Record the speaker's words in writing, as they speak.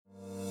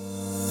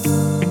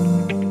Welcome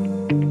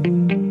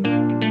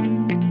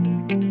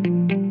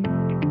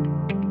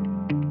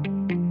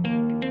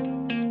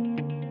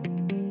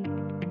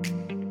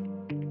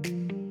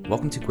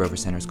to Grover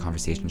Center's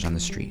Conversations on the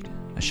Street,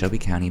 a Shelby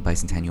County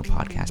bicentennial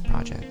podcast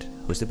project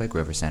hosted by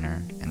Grover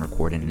Center and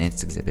recorded in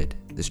its exhibit,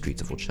 The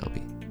Streets of Old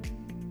Shelby.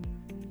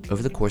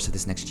 Over the course of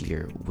this next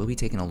year, we'll be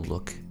taking a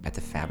look at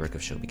the fabric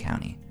of Shelby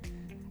County,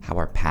 how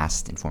our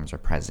past informs our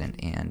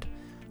present, and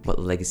what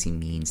legacy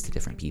means to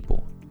different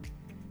people.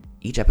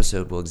 Each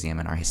episode will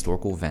examine our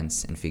historical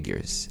events and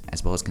figures,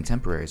 as well as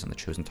contemporaries on the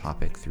chosen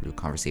topic through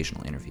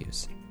conversational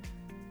interviews.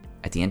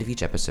 At the end of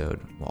each episode,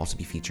 we'll also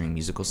be featuring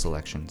musical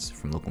selections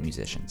from local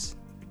musicians.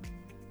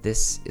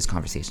 This is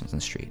Conversations on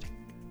the Street,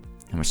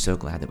 and we're so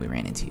glad that we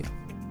ran into you.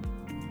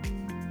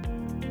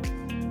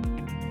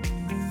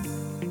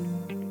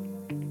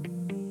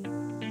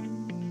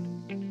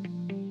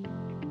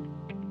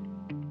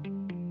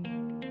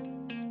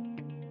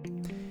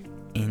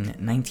 In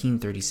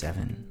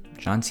 1937,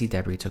 John C.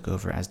 Debry took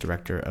over as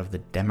director of the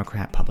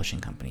Democrat Publishing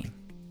Company.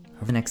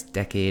 Over the next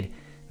decade,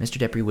 Mr.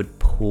 Debry would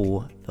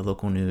pull the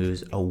local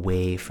news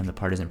away from the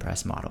partisan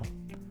press model,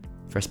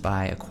 first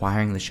by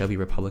acquiring the Shelby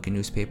Republican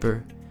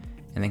newspaper,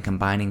 and then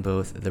combining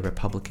both the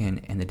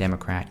Republican and the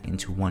Democrat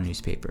into one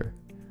newspaper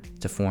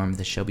to form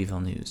the Shelbyville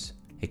News,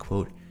 a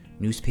quote,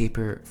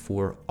 newspaper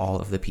for all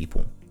of the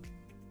people.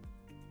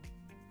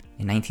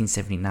 In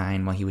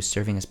 1979, while he was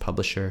serving as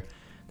publisher,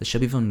 the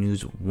Shelbyville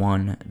News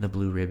won the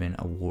Blue Ribbon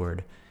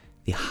Award,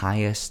 the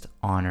highest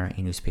honor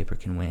a newspaper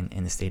can win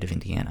in the state of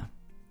Indiana.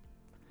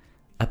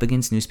 Up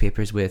against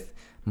newspapers with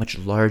much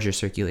larger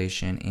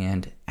circulation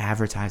and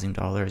advertising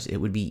dollars, it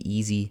would be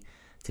easy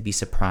to be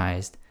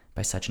surprised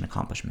by such an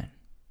accomplishment.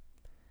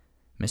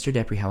 Mr.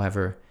 Debry,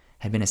 however,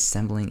 had been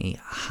assembling a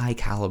high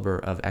caliber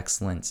of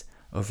excellence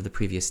over the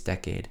previous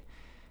decade,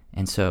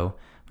 and so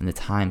when the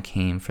time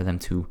came for them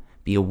to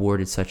be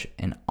awarded such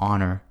an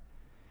honor,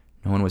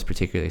 no one was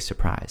particularly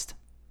surprised.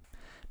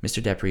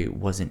 Mr. Debry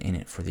wasn't in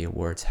it for the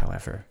awards,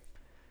 however.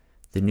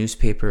 The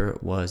newspaper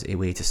was a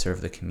way to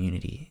serve the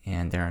community,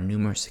 and there are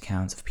numerous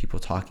accounts of people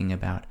talking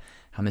about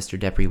how Mr.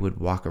 Debry would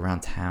walk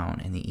around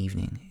town in the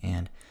evening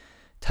and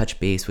touch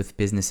base with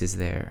businesses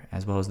there,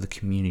 as well as the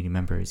community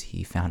members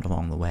he found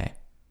along the way.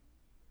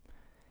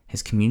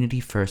 His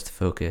community-first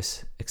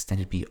focus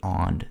extended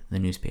beyond the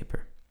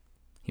newspaper.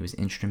 He was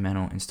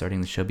instrumental in starting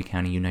the Shelby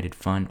County United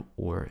Fund,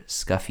 or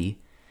SCUFFY.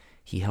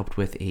 He helped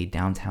with a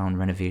downtown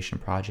renovation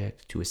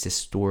project to assist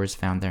stores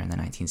found there in the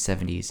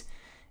 1970s,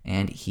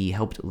 and he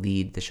helped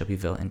lead the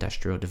Shelbyville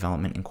Industrial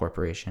Development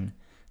Incorporation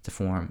to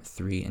form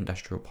 3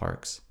 industrial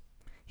parks.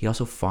 He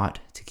also fought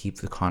to keep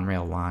the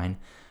Conrail line,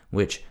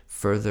 which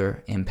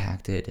further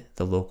impacted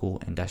the local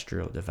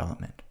industrial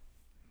development.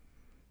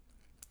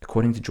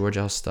 According to George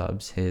L.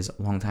 Stubbs, his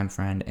longtime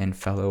friend and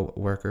fellow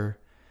worker,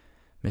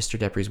 Mr.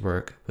 Debry's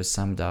work was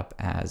summed up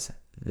as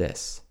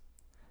this: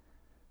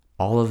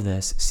 all of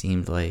this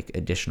seemed like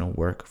additional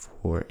work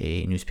for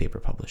a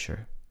newspaper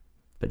publisher,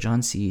 but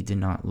John C. did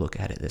not look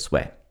at it this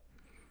way.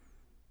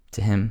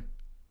 To him,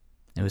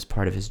 it was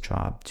part of his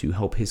job to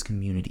help his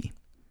community.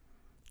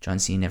 John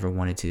C. never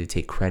wanted to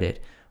take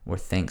credit or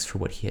thanks for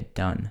what he had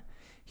done.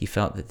 He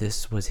felt that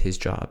this was his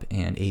job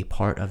and a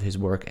part of his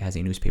work as a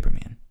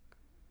newspaperman.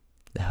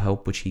 The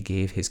help which he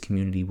gave his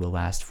community will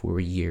last for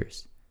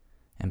years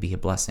and be a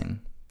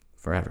blessing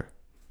forever.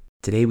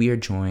 Today we are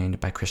joined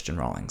by Christian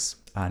Rawlings,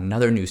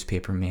 another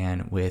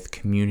newspaperman with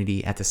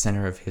community at the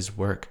center of his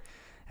work,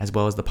 as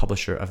well as the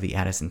publisher of the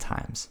Addison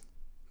Times.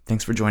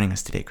 Thanks for joining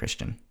us today,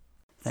 Christian.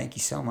 Thank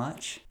you so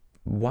much.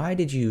 Why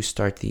did you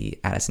start the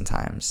Addison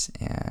Times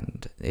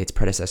and its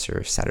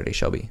predecessor, Saturday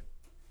Shelby?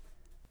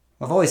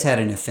 I've always had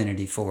an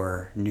affinity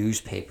for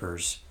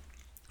newspapers.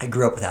 I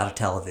grew up without a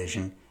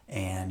television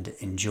and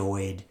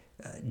enjoyed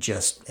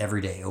just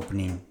every day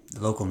opening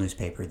the local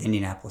newspaper, the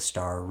Indianapolis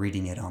Star,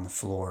 reading it on the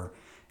floor.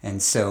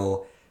 And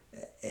so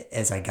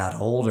as I got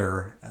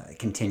older, I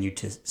continued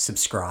to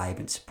subscribe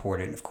and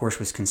support it, and of course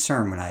was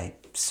concerned when I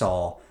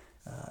saw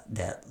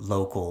that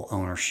local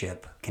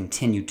ownership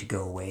continued to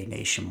go away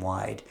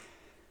nationwide.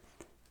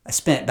 I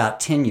spent about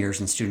 10 years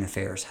in student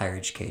affairs, higher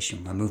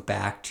education. When I moved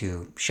back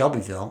to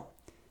Shelbyville,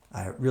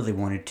 I really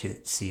wanted to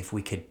see if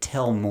we could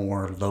tell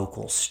more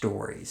local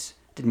stories.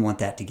 Didn't want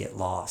that to get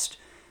lost.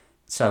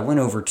 So I went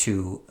over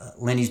to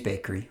Lenny's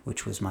Bakery,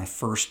 which was my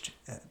first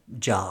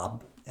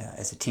job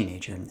as a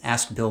teenager, and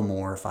asked Bill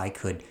Moore if I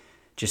could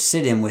just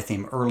sit in with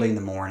him early in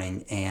the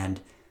morning and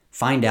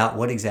find out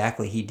what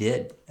exactly he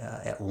did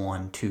at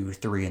 1, 2,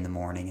 3 in the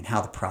morning and how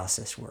the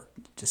process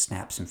worked. Just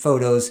snap some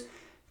photos,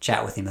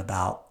 chat with him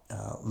about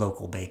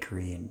local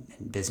bakery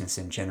and business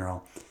in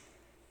general.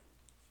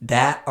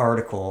 That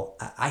article,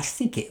 I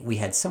think we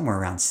had somewhere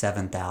around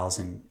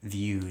 7,000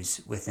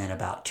 views within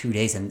about 2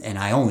 days, and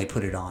I only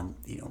put it on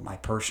my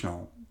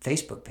personal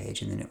Facebook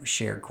page, and then it was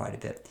shared quite a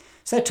bit.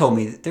 So that told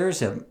me that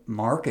there's a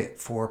market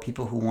for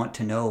people who want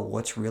to know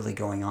what's really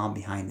going on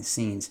behind the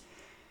scenes.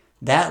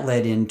 That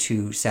led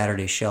into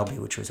Saturday Shelby,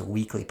 which was a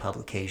weekly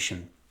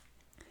publication.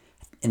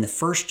 In the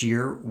first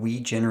year, we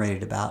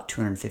generated about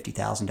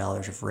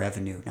 $250,000 of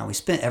revenue. Now, we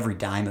spent every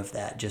dime of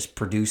that just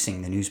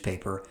producing the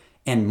newspaper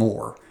and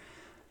more.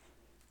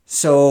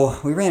 So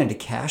we ran into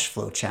cash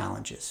flow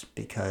challenges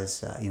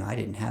because I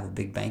didn't have a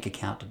big bank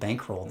account to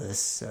bankroll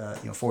this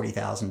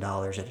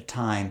 $40,000 at a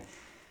time.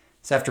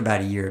 So after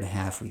about a year and a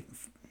half, we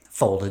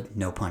folded,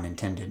 no pun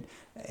intended,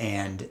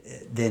 and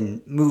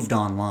then moved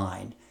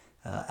online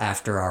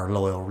after our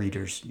loyal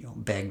readers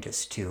begged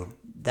us to.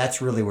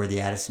 That's really where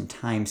the Addison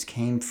Times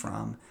came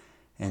from,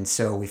 and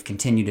so we've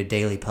continued a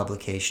daily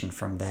publication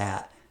from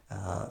that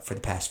for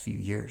the past few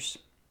years.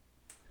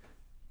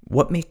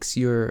 What makes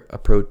your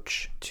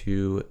approach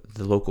to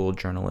the local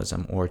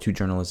journalism or to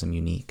journalism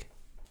unique?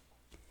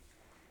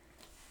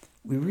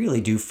 We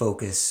really do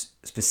focus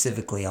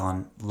specifically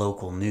on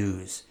local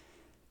news.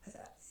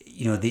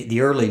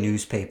 The early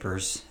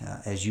newspapers,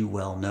 as you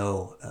well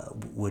know,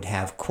 would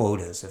have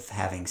quotas of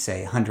having,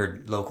 say,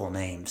 100 local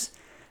names.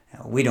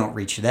 We don't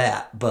reach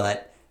that,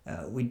 but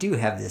we do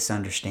have this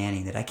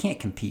understanding that I can't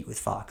compete with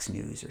Fox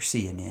News or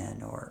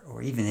CNN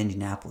or even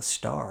Indianapolis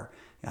Star.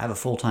 I have a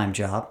full-time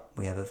job.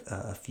 We have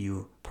a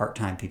few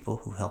part-time people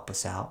who help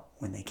us out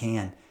when they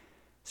can.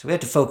 So we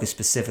have to focus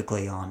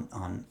specifically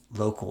on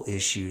local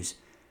issues,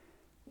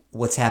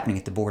 what's happening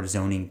at the Board of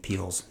Zoning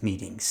Appeals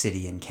meetings,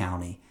 city and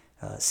county,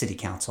 city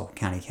council,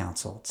 county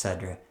council,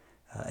 etc.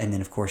 And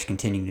then, of course,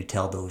 continuing to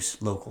tell those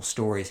local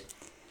stories.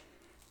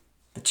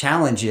 The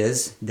challenge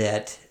is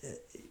that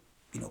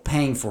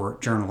paying for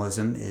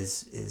journalism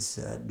is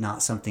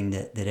not something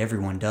that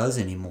everyone does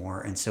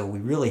anymore. And so we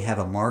really have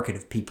a market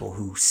of people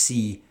who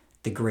see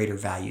the greater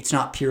value. It's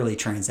not purely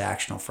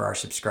transactional for our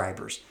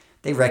subscribers.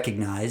 They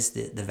recognize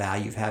the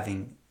value of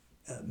having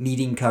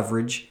meeting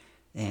coverage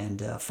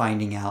and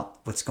finding out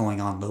what's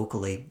going on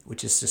locally,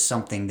 which is just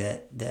something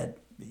that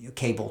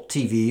cable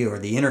TV or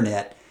the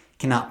internet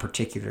cannot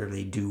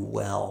particularly do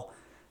well.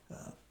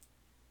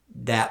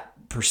 That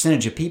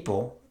percentage of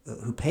people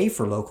who pay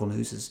for local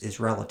news is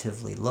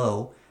relatively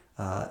low.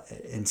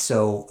 And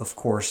so, of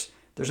course,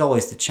 there's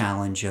always the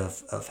challenge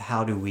of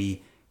how do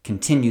we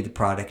continue the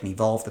product and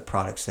evolve the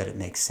product so that it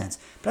makes sense.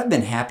 But I've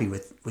been happy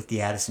with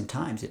the Addison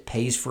Times. It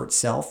pays for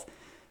itself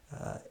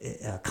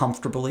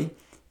comfortably.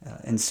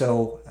 And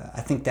so I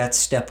think that's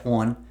step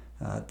one.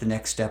 The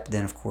next step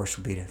then, of course,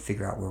 will be to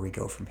figure out where we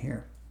go from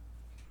here.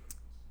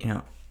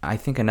 I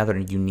think another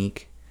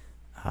unique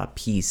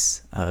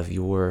piece of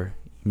your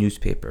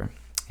newspaper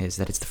is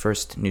that was the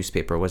first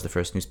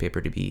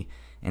newspaper to be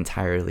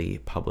entirely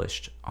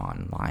published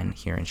online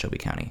here in Shelby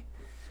County.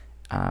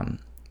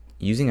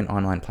 Using an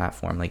online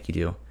platform like you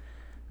do,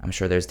 I'm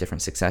sure there's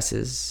different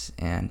successes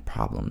and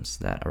problems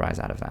that arise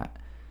out of that.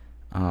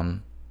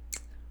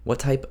 What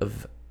type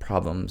of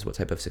problems, what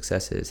type of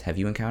successes have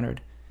you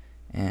encountered?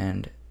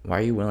 And why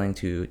are you willing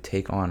to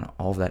take on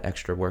all of that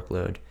extra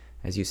workload,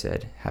 as you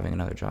said, having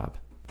another job?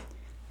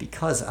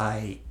 Because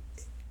I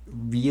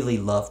really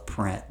love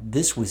print,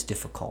 this was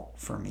difficult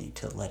for me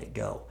to let it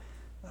go.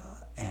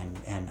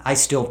 And I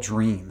still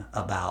dream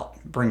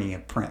about bringing a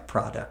print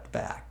product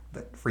back,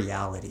 but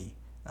reality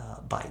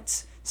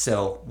bites.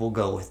 So we'll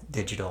go with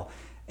digital.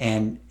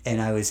 And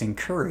I was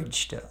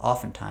encouraged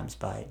oftentimes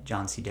by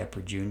John C.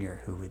 Depry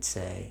Jr., who would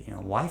say,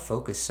 why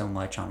focus so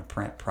much on a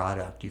print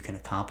product? You can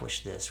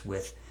accomplish this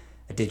with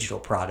a digital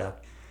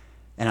product.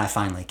 And I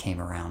finally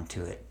came around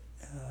to it.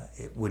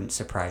 It wouldn't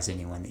surprise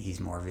anyone that he's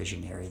more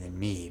visionary than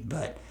me.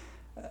 But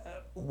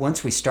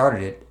once we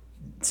started it,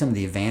 some of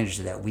the advantages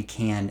of that, we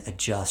can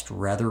adjust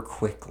rather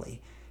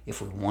quickly.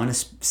 If we want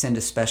to send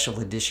a special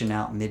edition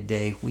out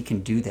midday, we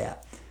can do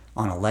that.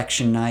 On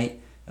election night,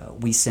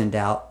 we send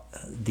out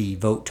the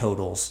vote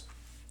totals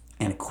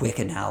and a quick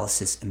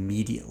analysis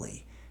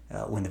immediately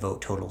when the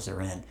vote totals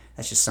are in.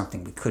 That's just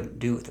something we couldn't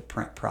do with a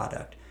print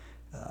product.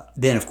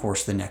 Then, of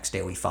course, the next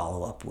day we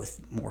follow up with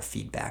more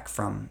feedback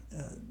from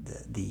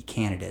the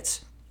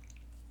candidates.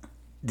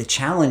 The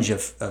challenge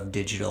of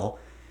digital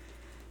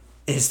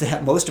is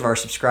that most of our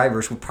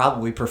subscribers would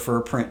probably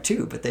prefer print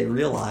too, but they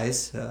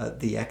realize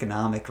the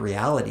economic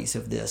realities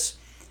of this.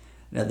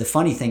 Now, the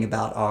funny thing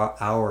about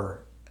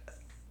our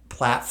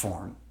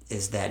platform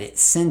is that it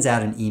sends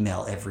out an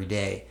email every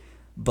day,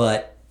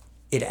 but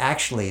it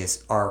actually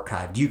is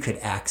archived. You could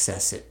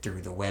access it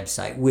through the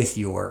website with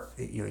your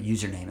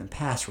username and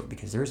password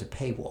because there's a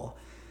paywall.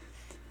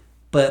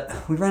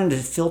 But we run into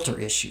filter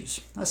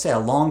issues. I say I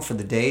long for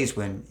the days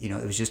when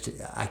it was just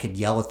I could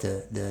yell at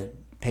the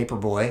paper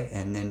boy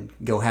and then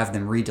go have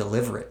them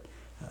redeliver it.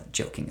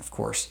 Joking, of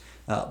course.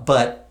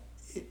 But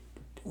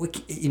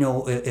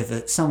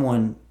if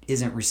someone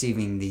isn't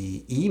receiving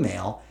the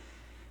email,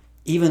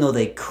 even though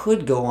they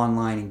could go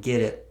online and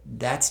get it,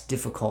 that's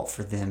difficult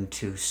for them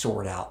to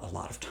sort out a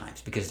lot of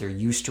times because they're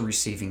used to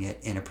receiving it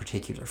in a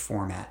particular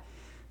format.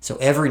 So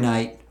every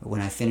night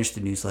when I finish the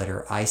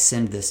newsletter, I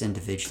send this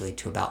individually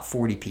to about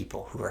 40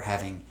 people who are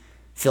having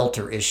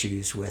filter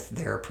issues with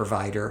their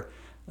provider.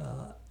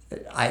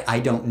 I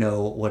don't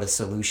know what a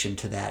solution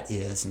to that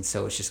is, and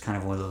so it's just kind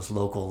of one of those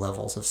local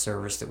levels of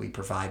service that we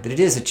provide. But it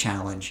is a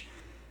challenge.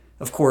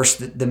 Of course,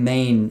 the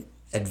main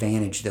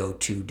advantage, though,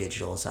 to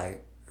digital is I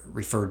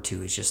referred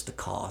to as just the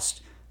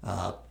cost.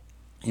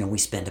 We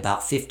spend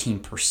about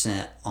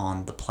 15%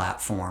 on the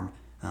platform,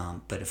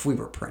 but if we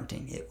were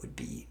printing, it would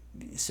be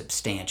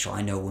substantial.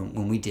 I know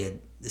when we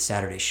did the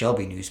Saturday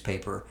Shelby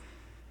newspaper,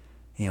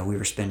 we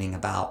were spending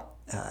about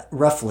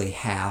roughly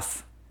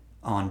half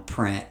on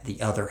print,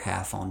 the other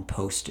half on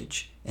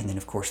postage. And then,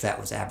 of course, that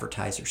was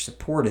advertiser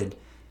supported.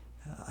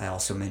 I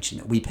also mentioned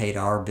that we paid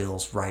our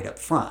bills right up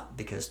front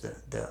because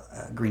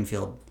the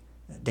Greenfield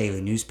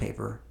Daily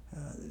newspaper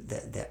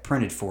that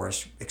printed for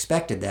us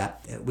expected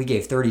that. We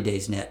gave 30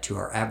 days net to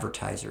our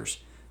advertisers,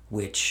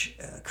 which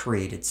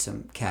created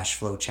some cash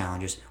flow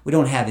challenges. We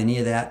don't have any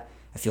of that.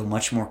 I feel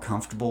much more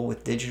comfortable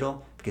with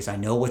digital because I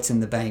know what's in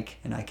the bank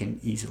and I can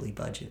easily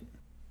budget.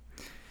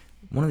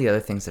 One of the other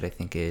things that I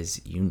think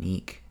is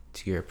unique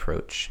to your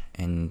approach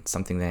and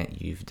something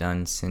that you've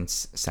done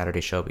since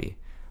Saturday Shelby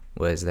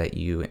was that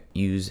you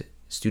use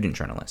student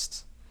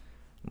journalists.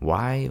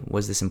 Why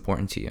was this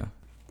important to you?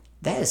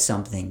 That is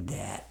something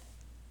that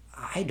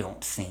I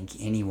don't think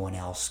anyone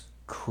else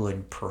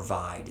could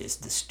provide, is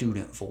the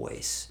student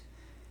voice.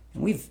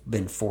 And we've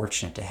been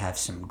fortunate to have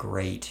some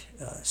great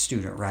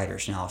student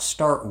writers. Now, I'll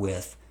start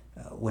with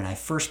when I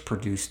first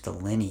produced the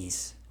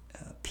Lenny's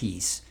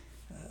piece,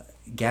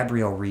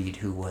 Gabrielle Reed,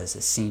 who was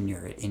a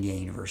senior at Indiana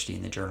University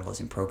in the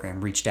journalism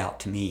program, reached out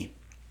to me,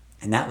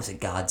 and that was a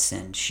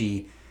godsend.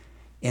 She,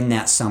 in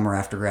that summer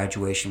after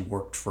graduation,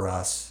 worked for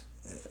us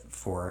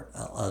for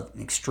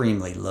an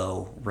extremely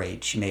low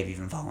rate. She may have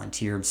even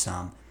volunteered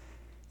some.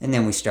 And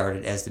then we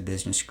started, as the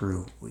business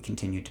grew, we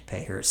continued to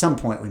pay her. At some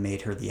point, we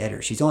made her the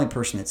editor. She's the only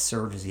person that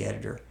served as the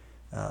editor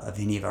of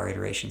any of our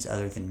iterations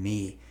other than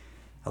me.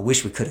 I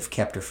wish we could have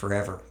kept her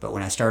forever, but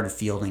when I started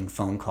fielding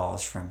phone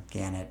calls from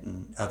Gannett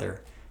and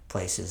other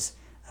places,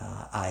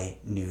 I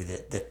knew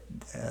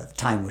that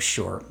time was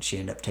short. She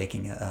ended up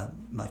taking a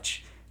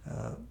much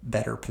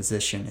better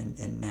position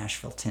in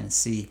Nashville,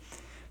 Tennessee.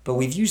 But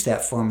we've used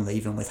that formula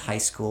even with high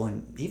school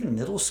and even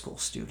middle school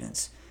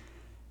students.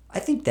 I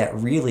think that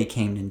really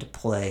came into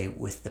play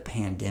with the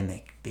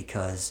pandemic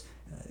because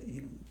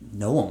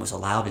no one was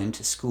allowed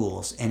into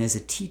schools. And as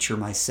a teacher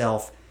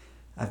myself,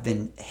 I've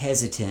been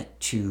hesitant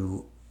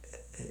to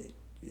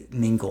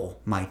mingle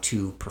my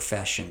two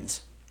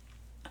professions.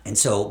 And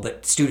so,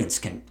 but students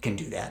can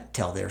do that,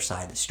 tell their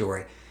side of the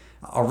story.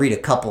 I'll read a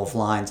couple of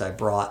lines I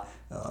brought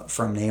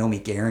from Naomi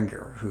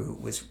Geringer, who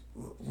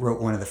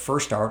wrote one of the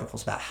first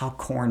articles about how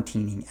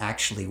quarantining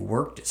actually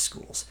worked at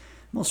schools.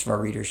 Most of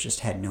our readers just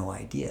had no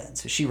idea. And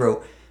so she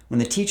wrote, when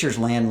the teacher's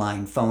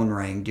landline phone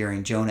rang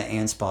during Jonah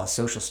Anspaugh's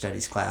social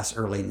studies class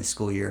early in the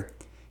school year,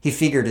 he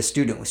figured a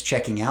student was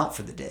checking out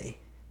for the day.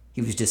 He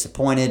was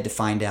disappointed to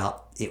find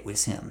out it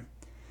was him.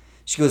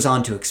 She goes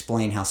on to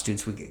explain how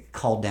students would get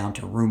called down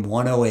to room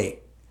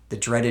 108, the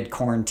dreaded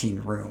quarantine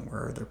room,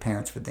 where their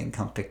parents would then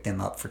come pick them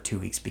up for 2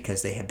 weeks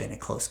because they had been in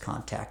close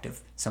contact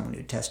of someone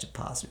who tested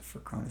positive for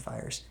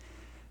coronavirus.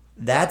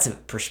 That's a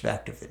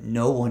perspective that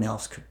no one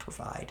else could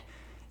provide.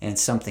 And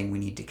it's something we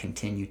need to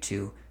continue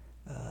to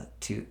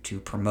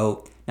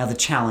promote. Now, the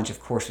challenge,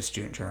 of course, with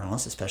student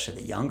journalists, especially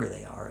the younger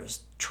they are, is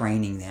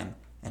training them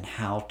and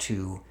how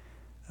to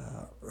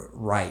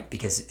write,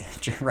 because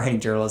writing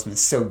journalism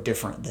is so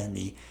different than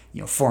the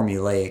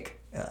formulaic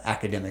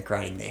academic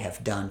writing they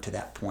have done to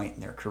that point in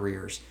their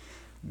careers.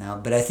 Now,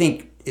 but I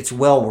think it's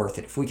well worth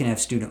it. If we can have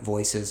student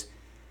voices,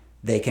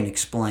 they can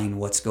explain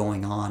what's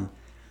going on.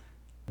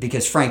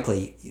 Because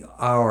frankly,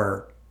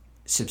 our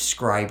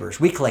subscribers,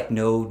 we collect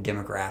no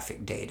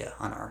demographic data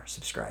on our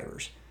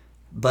subscribers,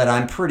 but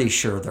I'm pretty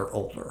sure they're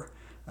older.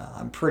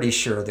 I'm pretty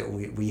sure that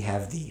we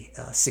have the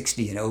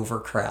 60 and over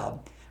crowd,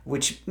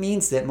 which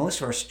means that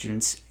most of our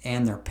students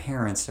and their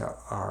parents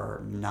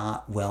are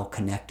not well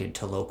connected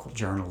to local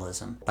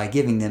journalism. By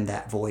giving them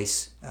that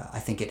voice, I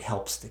think it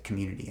helps the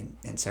community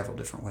in several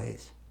different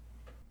ways.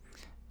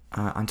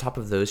 On top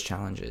of those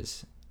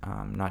challenges,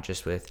 not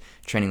just with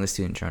training the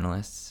student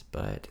journalists,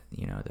 but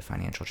the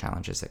financial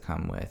challenges that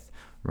come with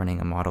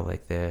running a model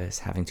like this,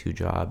 having two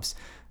jobs,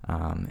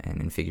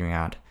 and figuring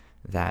out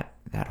that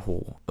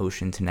whole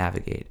ocean to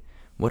navigate.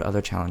 What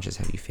other challenges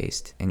have you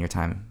faced in your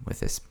time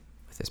with this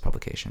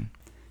publication?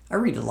 I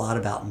read a lot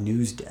about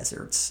news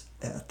deserts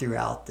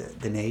throughout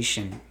the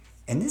nation,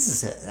 and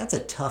that's a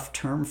tough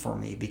term for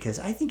me because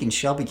I think in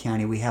Shelby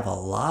County we have a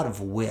lot of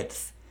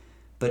width,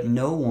 but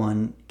no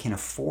one can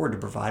afford to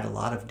provide a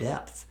lot of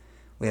depth.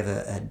 We have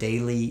a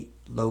daily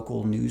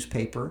local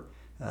newspaper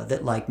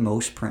that, like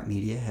most print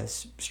media,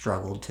 has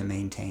struggled to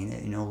maintain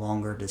it. No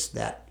longer does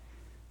that.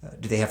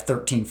 Do they have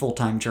 13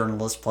 full-time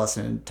journalists plus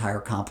an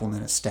entire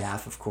complement of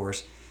staff, of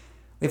course.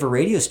 We have a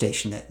radio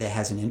station that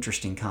has an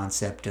interesting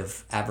concept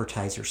of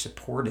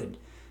advertiser-supported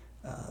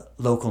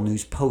local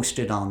news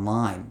posted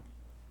online.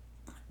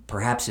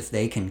 Perhaps if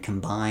they can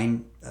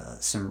combine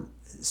some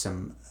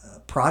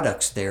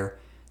products there,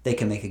 they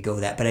can make a go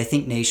of that. But I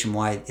think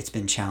nationwide it's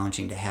been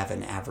challenging to have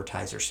an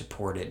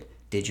advertiser-supported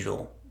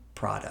digital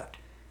product.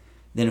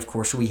 Then, of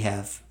course, we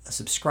have a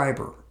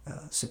subscriber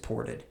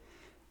supported.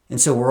 And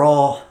so we're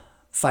all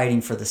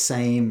fighting for the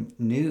same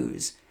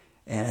news.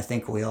 And I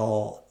think we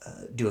all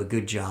do a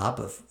good job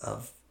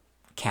of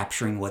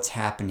capturing what's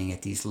happening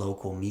at these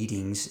local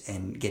meetings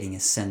and getting a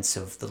sense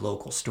of the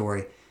local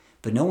story.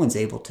 But no one's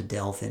able to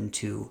delve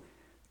into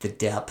the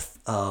depth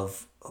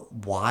of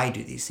why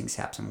do these things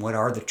happen? What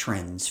are the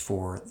trends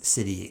for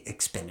city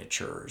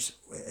expenditures,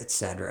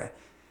 etc.?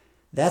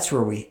 That's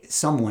where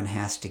someone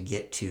has to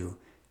get to,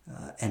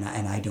 and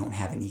I don't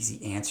have an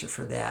easy answer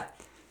for that.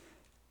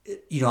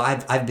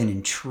 I've been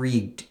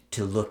intrigued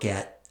to look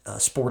at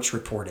sports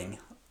reporting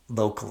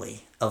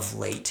locally of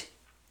late,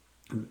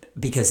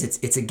 because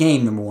it's a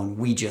game, number one,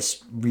 we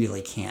just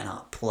really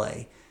cannot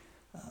play.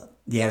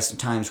 The Addison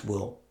Times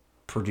will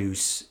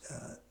produce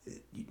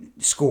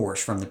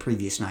scores from the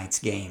previous night's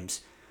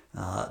games,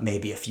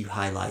 maybe a few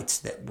highlights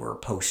that were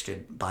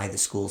posted by the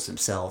schools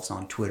themselves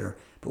on Twitter,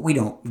 but we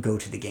don't go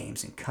to the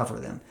games and cover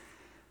them.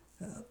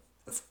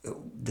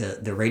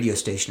 The radio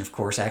station, of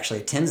course,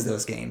 actually attends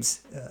those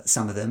games,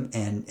 some of them,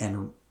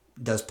 and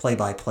does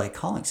play-by-play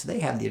calling. So they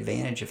have the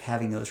advantage of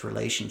having those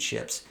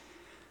relationships.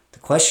 The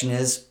question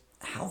is,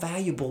 how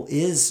valuable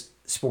is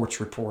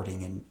sports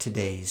reporting in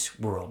today's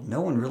world?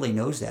 No one really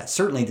knows that.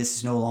 Certainly this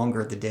is no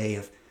longer the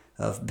day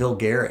of Bill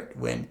Garrett,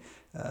 when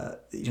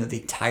the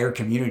entire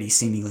community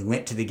seemingly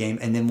went to the game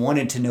and then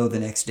wanted to know the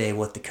next day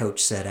what the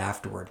coach said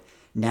afterward.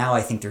 Now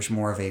I think there's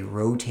more of a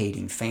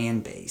rotating fan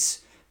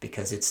base,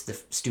 because it's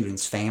the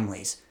students'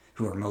 families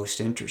who are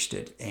most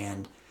interested,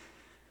 and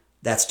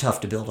that's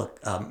tough to build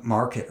a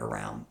market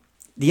around.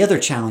 The other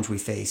challenge we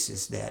face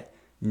is that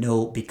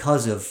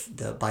because of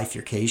the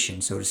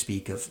bifurcation, so to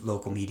speak, of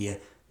local media,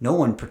 no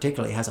one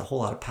particularly has a whole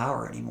lot of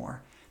power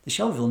anymore. The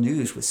Shelbyville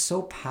News was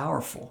so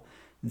powerful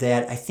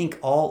that I think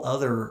all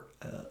other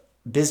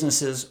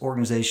businesses,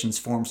 organizations,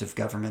 forms of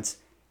governments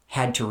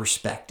had to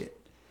respect it.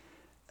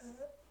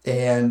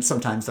 And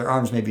sometimes their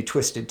arms may be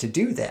twisted to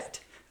do that.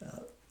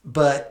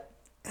 But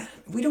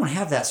we don't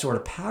have that sort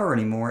of power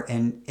anymore,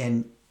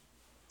 and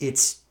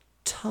it's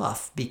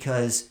tough,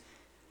 because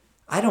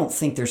I don't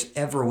think there's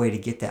ever a way to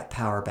get that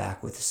power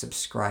back with a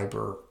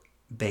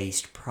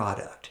subscriber-based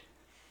product.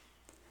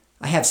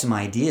 I have some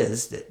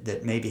ideas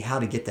that maybe how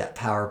to get that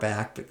power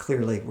back, but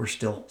clearly we're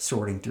still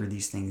sorting through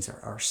these things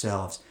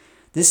ourselves.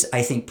 This,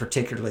 I think,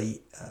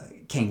 particularly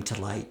came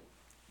to light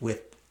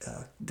with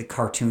the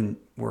cartoon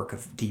work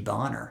of Dee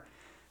Bonner,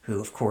 who,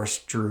 of course,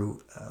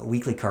 drew a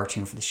weekly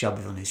cartoon for the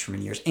Shelbyville News for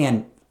many years,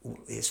 and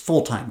his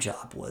full-time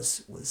job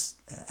was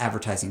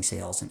advertising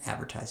sales and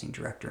advertising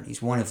director. And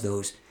he's one of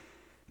those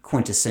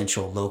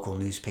quintessential local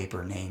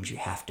newspaper names you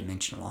have to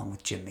mention, along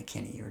with Jim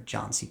McKinney or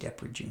John C.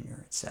 Depry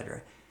Jr.,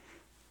 etc.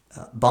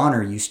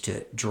 Bonner used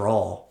to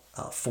draw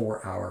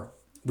for our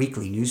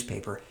weekly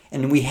newspaper,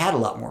 and we had a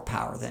lot more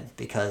power then,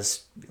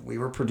 because we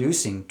were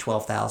producing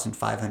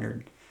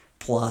 12,500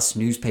 plus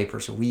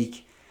newspapers a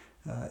week.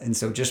 And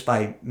so just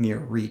by mere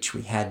reach,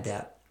 we had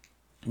that.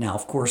 Now,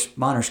 of course,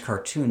 Bonner's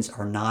cartoons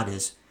are not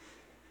as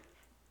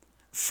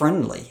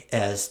friendly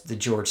as the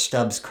George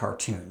Stubbs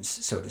cartoons,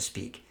 so to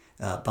speak.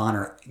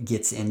 Bonner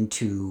gets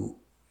into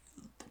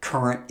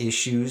current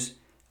issues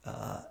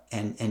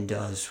and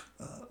does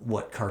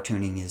what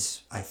cartooning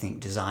is, I think,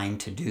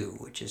 designed to do,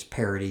 which is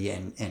parody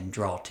and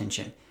draw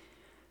attention.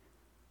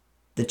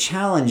 The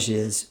challenge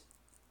is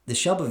the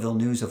Shelbyville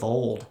News of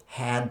old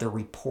had the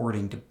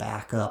reporting to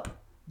back up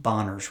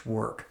Bonner's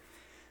work.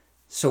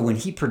 So when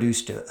he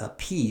produced a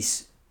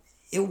piece,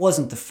 it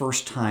wasn't the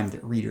first time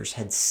that readers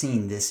had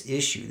seen this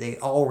issue. They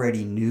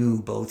already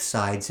knew both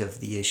sides of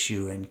the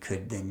issue and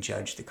could then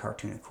judge the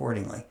cartoon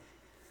accordingly.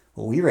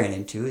 What we ran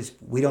into is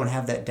we don't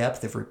have that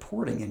depth of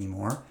reporting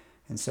anymore.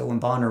 And so when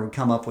Bonner would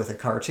come up with a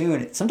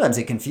cartoon, sometimes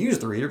it confused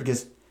the reader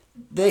because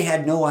they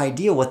had no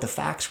idea what the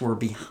facts were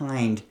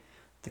behind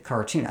the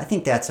cartoon. I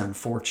think that's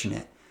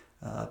unfortunate.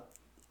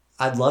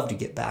 I'd love to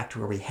get back to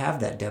where we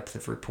have that depth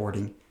of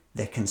reporting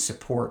that can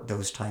support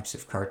those types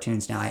of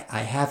cartoons. Now, I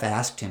have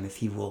asked him if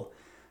he will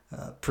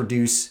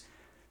produce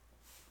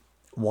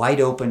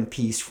wide open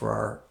piece for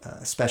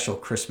our special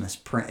Christmas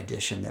print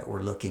edition that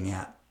we're looking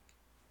at.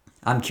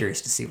 I'm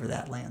curious to see where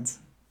that lands.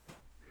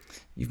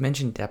 You've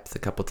mentioned depth a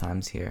couple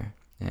times here,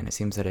 and it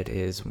seems that it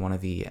is one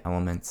of the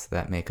elements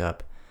that make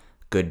up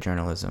good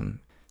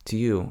journalism. To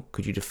you,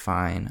 could you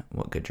define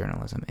what good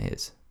journalism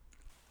is?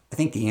 I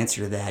think the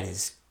answer to that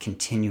is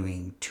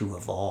continuing to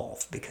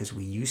evolve, because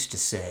we used to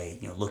say,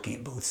 looking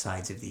at both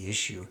sides of the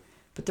issue,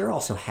 but there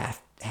also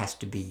has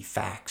to be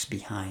facts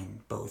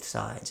behind both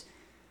sides.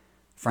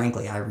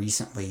 Frankly, I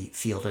recently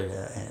fielded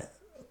a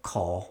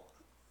call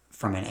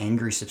from an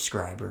angry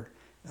subscriber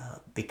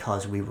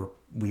because we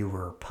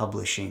were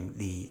publishing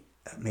the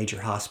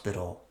major health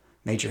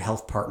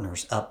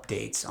partners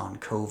updates on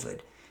COVID, and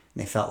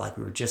they felt like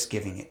we were just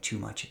giving it too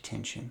much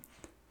attention.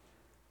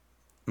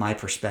 My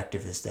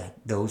perspective is that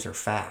those are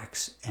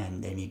facts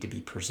and they need to be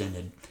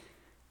presented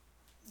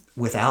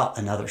without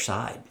another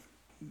side.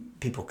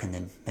 People can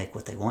then make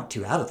what they want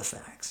to out of the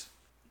facts.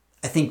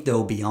 I think,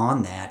 though,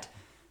 beyond that,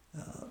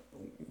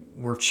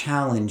 we're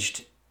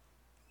challenged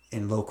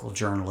in local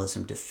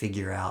journalism to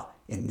figure out,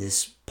 in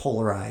this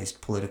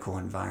polarized political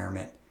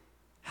environment,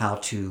 how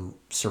to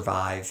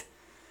survive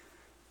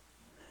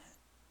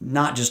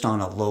not just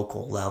on a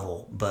local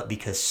level, but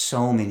because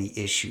so many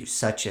issues,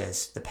 such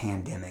as the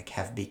pandemic,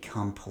 have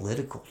become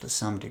political to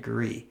some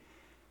degree,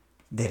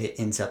 that it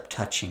ends up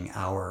touching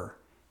our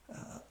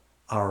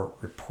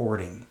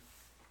reporting.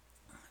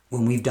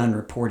 When we've done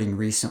reporting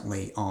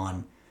recently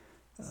on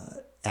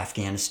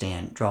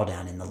Afghanistan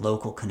drawdown and the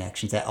local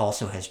connections, that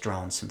also has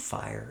drawn some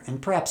fire,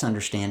 and perhaps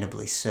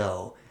understandably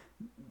so,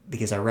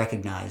 because I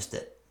recognize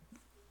that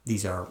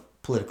these are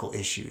political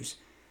issues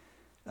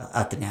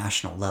at the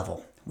national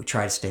level. We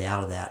try to stay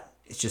out of that.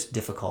 It's just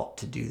difficult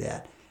to do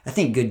that. I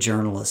think good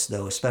journalists,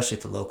 though, especially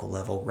at the local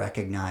level,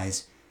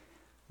 recognize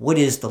what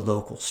is the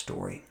local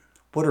story.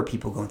 What are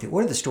people going through?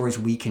 What are the stories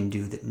we can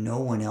do that no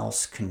one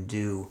else can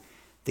do,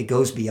 that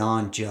goes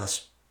beyond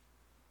just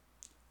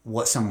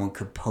what someone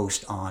could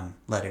post on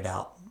Let It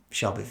Out,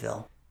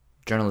 Shelbyville?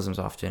 Journalism is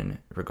often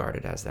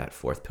regarded as that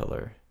fourth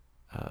pillar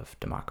of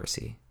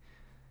democracy.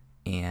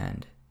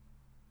 And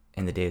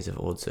in the days of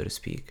old, so to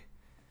speak,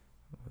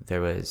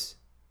 there was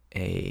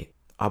a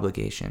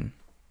obligation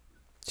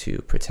to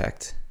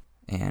protect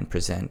and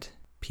present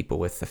people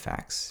with the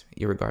facts,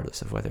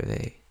 irregardless of whether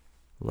they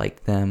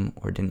liked them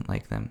or didn't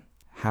like them.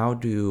 How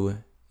do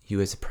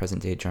you, as a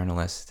present-day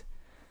journalist,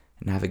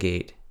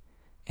 navigate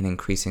an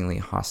increasingly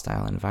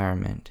hostile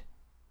environment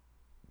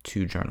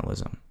to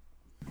journalism?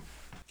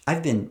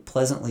 I've been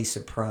pleasantly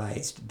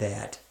surprised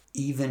that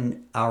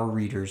even our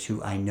readers,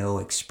 who I know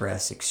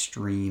express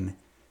extreme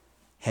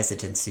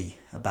hesitancy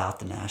about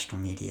the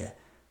national media,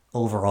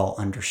 overall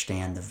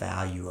understand the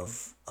value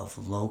of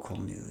local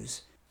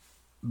news.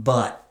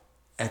 But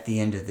at the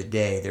end of the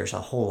day, there's a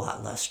whole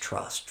lot less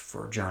trust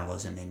for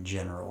journalism in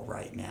general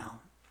right now.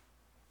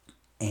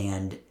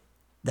 And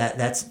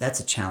that's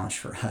a challenge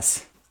for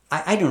us.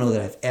 I don't know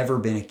that I've ever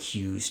been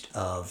accused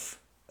of,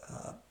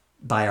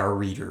 by our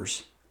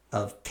readers,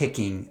 of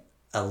picking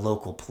a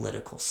local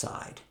political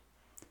side.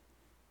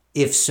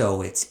 If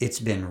so, it's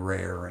been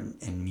rare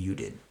and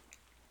muted.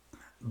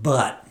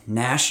 But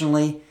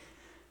nationally,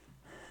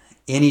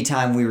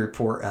 anytime we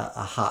report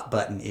a hot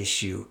button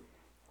issue,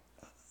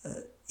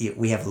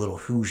 we have a little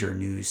Hoosier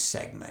News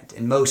segment.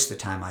 And most of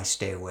the time I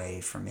stay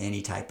away from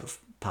any type of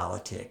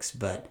politics,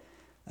 but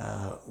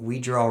we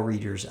draw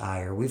readers'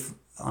 ire.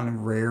 On a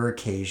rare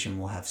occasion,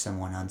 we'll have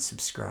someone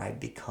unsubscribe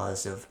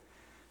because of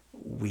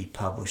we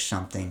publish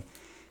something.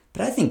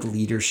 But I think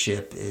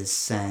leadership is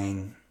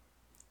saying,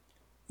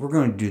 we're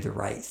going to do the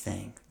right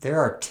thing. There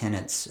are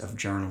tenets of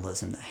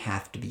journalism that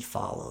have to be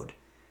followed.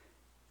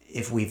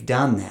 If we've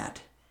done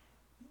that,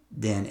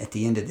 then at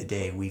the end of the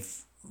day,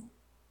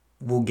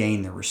 we'll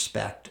gain the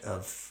respect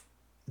of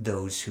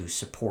those who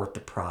support the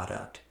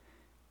product,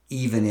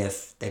 even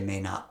if they may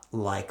not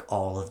like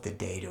all of the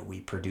data we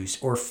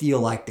produce or feel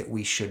like that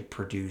we should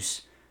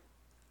produce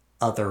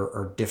other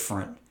or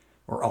different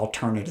or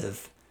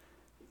alternative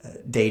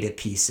data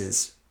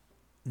pieces.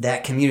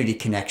 That community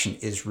connection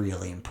is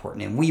really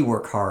important, and we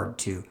work hard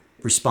to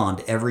respond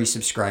to every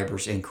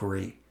subscriber's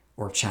inquiry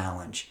or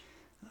challenge.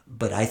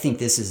 But I think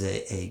this is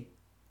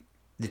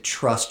the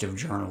trust of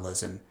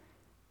journalism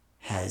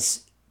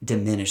has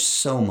diminished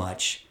so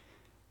much.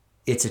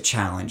 It's a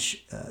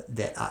challenge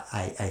that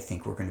I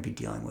think we're going to be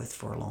dealing with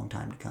for a long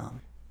time to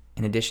come.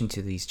 In addition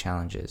to these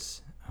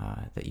challenges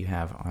that you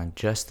have on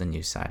just the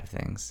news side of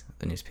things,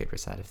 the newspaper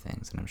side of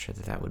things, and I'm sure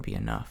that would be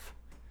enough,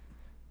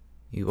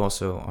 you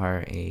also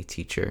are a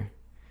teacher,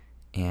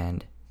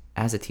 and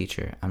as a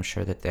teacher, I'm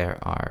sure that there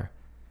are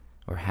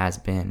or has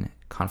been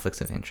conflicts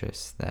of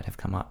interest that have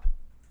come up.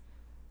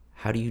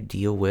 How do you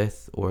deal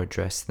with or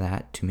address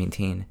that to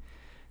maintain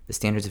the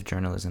standards of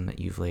journalism that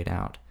you've laid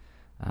out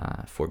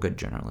for good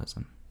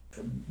journalism?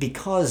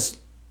 Because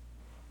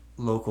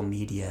local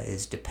media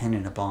is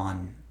dependent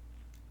upon,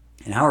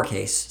 in our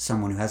case,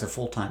 someone who has a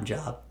full-time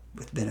job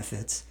with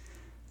benefits,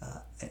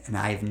 and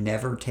I've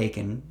never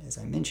taken, as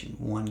I mentioned,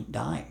 one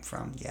dime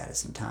from the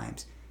Addison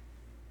Times.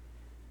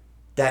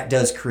 That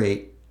does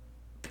create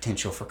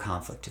potential for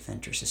conflict of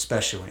interest,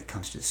 especially when it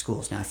comes to the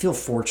schools. Now, I feel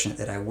fortunate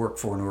that I work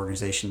for an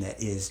organization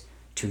that is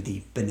to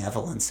the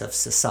benevolence of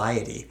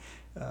society,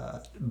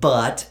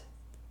 but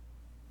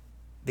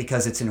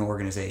because it's an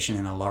organization,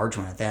 and a large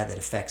one at that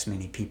affects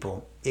many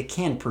people, it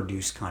can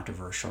produce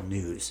controversial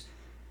news.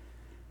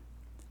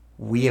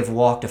 We have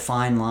walked a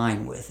fine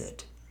line with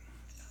it.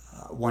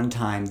 One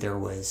time there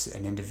was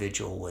an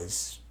individual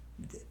was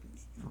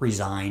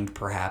resigned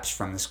perhaps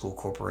from the school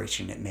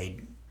corporation. It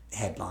made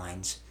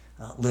headlines,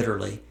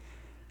 literally.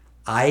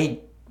 I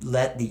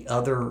let the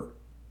other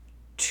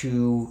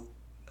two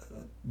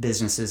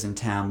businesses in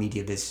town,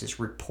 media businesses,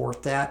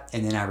 report that,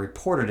 and then I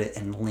reported it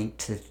and linked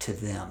to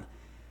them.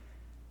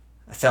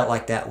 I felt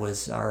like that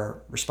was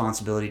our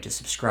responsibility to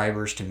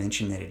subscribers to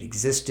mention that it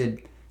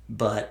existed,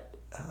 but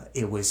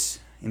it was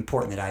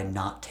important that I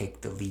not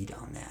take the lead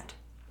on that.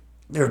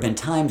 There have been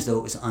times, though,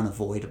 it was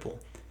unavoidable.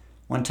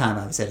 One time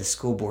I was at a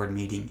school board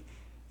meeting,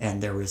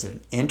 and there was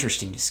an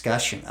interesting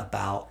discussion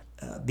about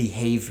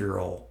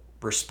behavioral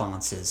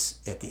responses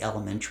at the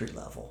elementary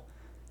level.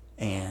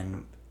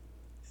 And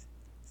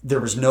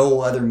there was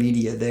no other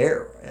media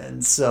there.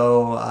 And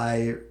so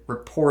I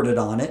reported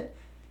on it.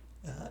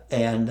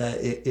 and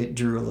it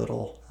drew a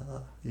little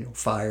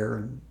fire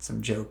and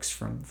some jokes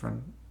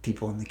from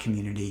people in the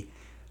community.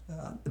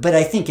 But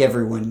I think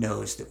everyone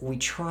knows that we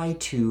try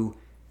to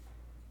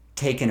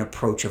take an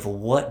approach of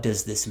what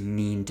does this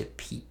mean to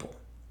people.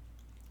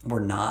 We're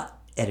not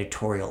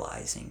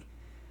editorializing.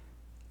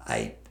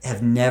 I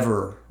have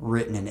never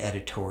written an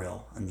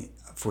editorial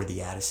for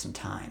the Addison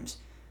Times,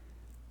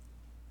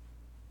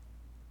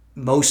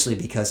 mostly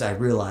because I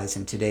realize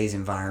in today's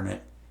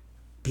environment,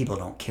 people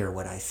don't care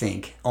what I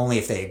think. Only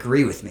if they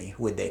agree with me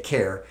would they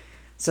care.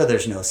 So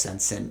there's no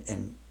sense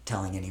in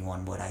telling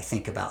anyone what I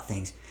think about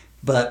things.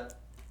 But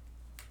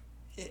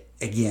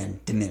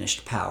again,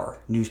 diminished power.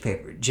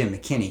 Newspaper, Jim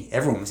McKinney,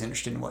 everyone was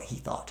interested in what he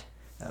thought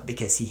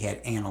because he had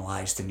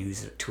analyzed the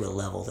news to a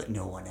level that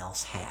no one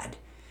else had.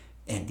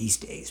 And these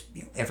days,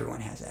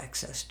 everyone has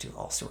access to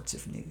all sorts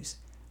of news.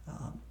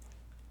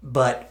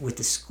 But with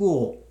the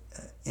school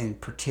in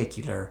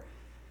particular,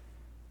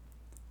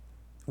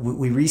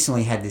 we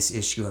recently had this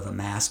issue of a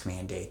mask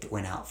mandate that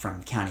went out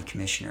from county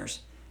commissioners.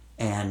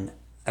 And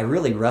I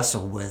really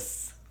wrestled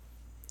with,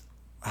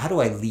 how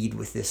do I lead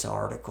with this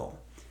article?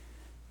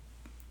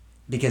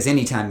 Because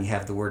anytime you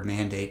have the word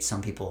mandate,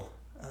 some people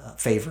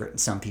favor it and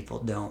some people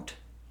don't,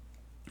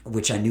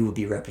 which I knew would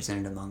be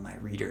represented among my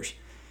readers.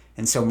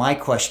 And so my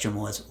question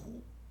was,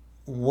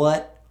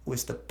 what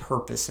was the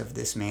purpose of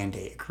this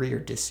mandate? Agree or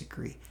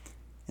disagree?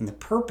 And the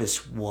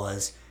purpose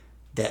was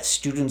that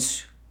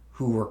students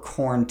who were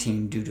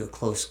quarantined due to a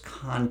close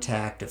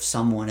contact of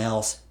someone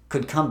else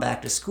could come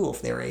back to school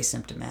if they were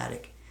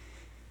asymptomatic.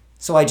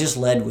 So I just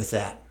led with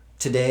that.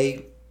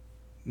 Today,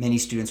 many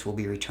students will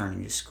be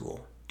returning to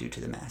school due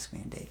to the mask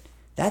mandate.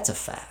 That's a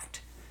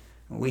fact.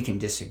 We can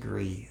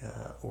disagree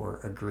or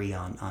agree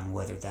on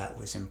whether that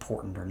was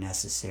important or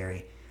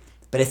necessary.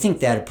 But I think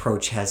that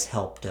approach has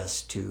helped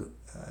us to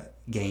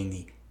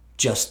gain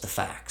just the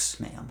facts,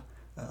 ma'am,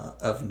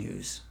 of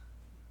news.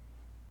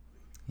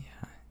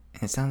 Yeah,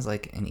 and it sounds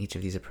like in each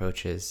of these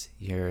approaches,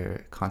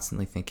 you're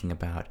constantly thinking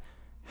about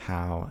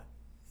how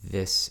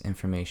this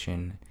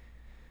information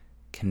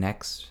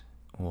connects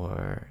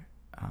or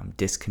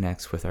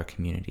disconnects with our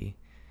community.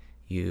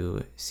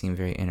 You seem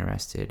very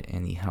interested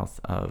in the health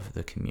of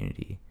the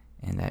community,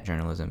 and that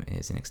journalism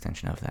is an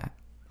extension of that.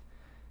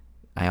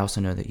 I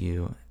also know that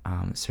you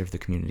serve the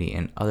community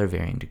in other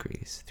varying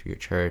degrees, through your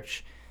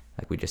church,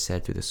 like we just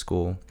said, through the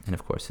school, and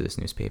of course through this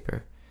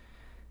newspaper.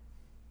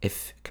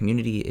 If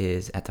community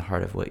is at the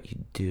heart of what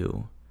you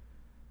do,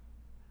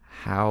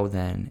 how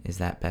then is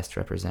that best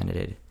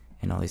represented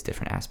in all these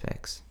different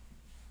aspects?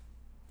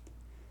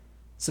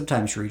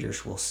 Sometimes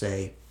readers will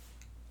say,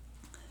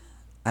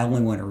 I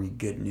only want to read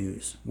good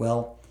news.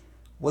 Well,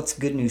 what's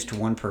good news to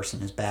one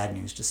person is bad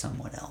news to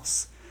someone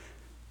else.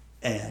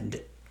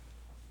 And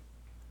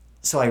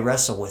so I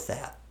wrestle with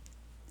that.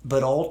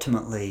 But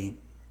ultimately,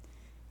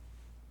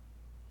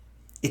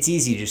 it's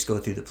easy to just go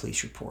through the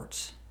police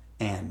reports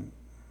and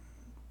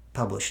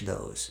publish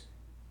those.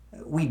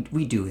 We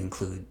do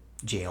include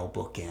jail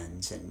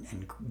bookends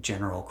and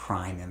general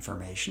crime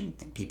information. I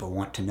think people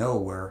want to know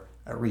where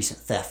a recent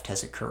theft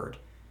has occurred.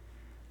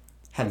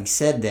 Having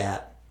said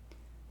that,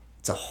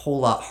 it's a whole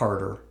lot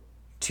harder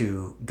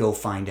to go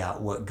find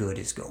out what good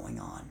is going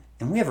on.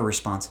 And we have a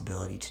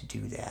responsibility to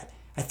do that.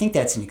 I think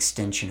that's an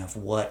extension of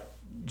what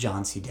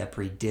John C.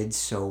 Depre did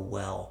so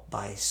well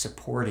by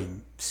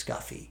supporting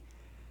Scuffy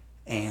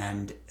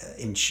and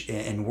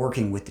in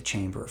working with the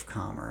Chamber of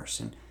Commerce.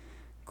 And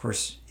of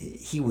course,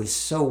 he was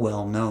so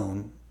well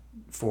known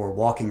for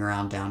walking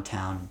around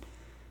downtown,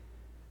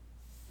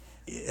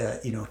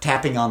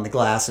 tapping on the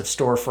glass of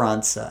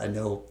storefronts. I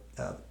know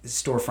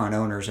storefront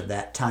owners of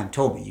that time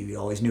told me you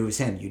always knew it was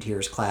him. You'd hear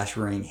his class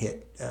ring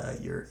hit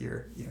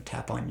your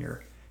tap on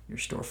your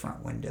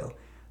storefront window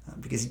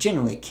because he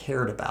genuinely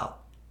cared about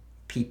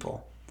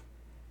people.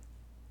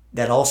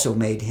 That also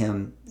made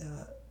him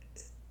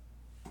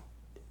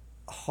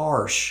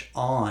harsh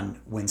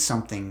on when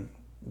something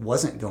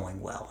wasn't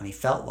going well, and he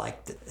felt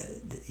like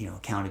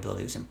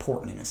accountability was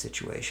important in a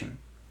situation.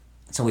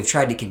 So we've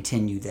tried to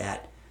continue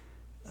that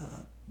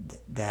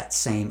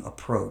same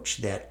approach.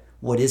 That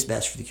what is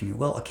best for the community?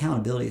 Well,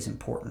 accountability is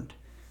important,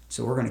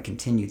 so we're going to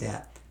continue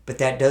that. But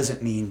that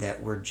doesn't mean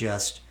that we're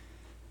just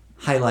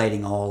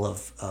highlighting all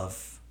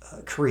of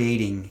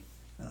creating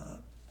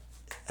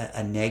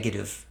a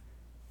negative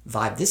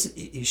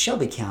vibe.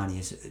 Shelby County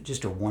is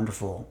just a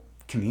wonderful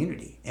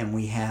community, and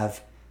we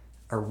have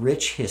a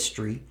rich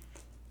history,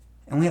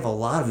 and we have a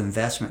lot of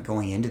investment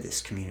going into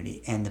this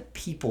community and the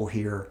people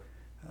here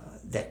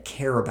that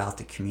care about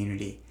the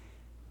community.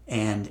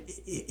 And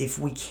if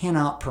we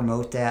cannot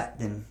promote that,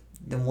 then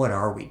what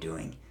are we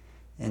doing?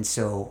 And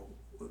so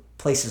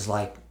places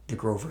like the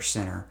Grover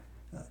Center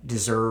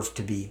deserve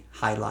to be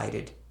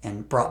highlighted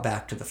and brought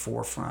back to the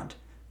forefront.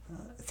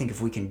 I think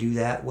if we can do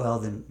that well,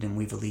 then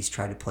we've at least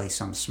tried to play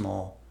some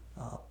small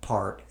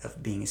part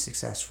of being a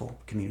successful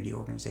community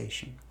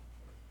organization.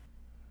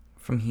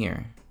 From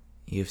here,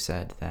 you've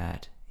said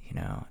that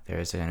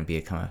there's going to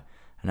be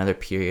another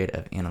period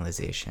of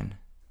analyzation,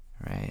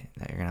 right?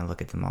 That you're going to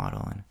look at the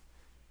model and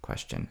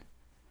question,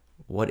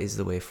 What is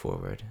the way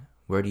forward?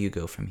 Where do you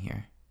go from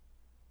here?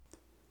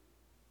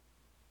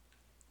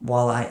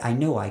 While I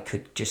know I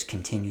could just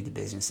continue the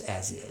business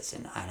as is,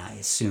 and I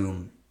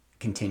assume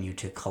continue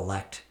to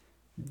collect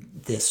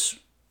this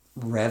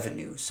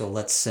revenue. So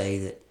let's say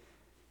that,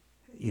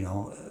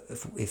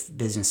 if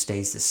business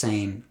stays the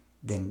same,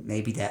 then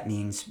maybe that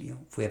means,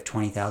 if we have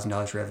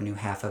 $20,000 revenue,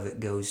 half of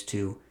it goes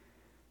to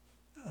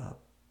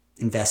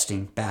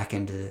investing back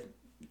into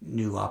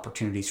new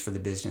opportunities for the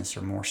business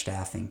or more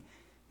staffing.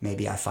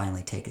 Maybe I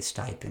finally take a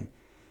stipend.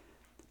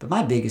 But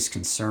my biggest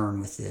concern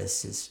with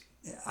this is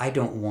I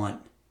don't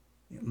want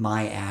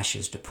my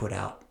ashes to put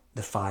out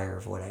the fire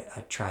of what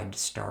I tried to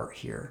start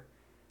here.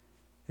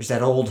 There's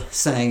that old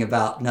saying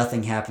about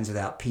nothing happens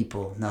without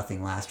people,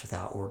 nothing lasts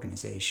without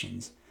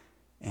organizations.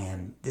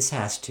 And this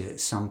has to,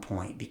 at some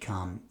point,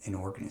 become an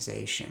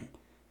organization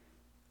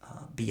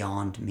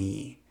beyond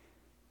me.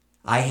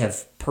 I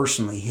have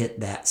personally hit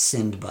that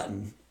send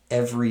button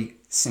every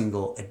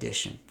single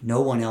edition.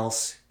 No one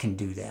else can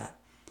do that.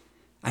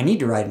 I need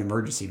to write an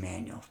emergency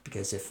manual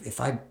because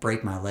if I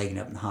break my leg and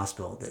up in the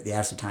hospital, the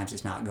Addison Times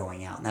is not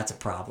going out, and that's a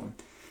problem.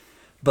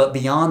 But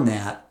beyond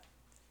that,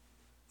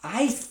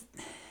 I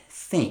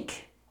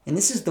think, and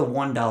this is the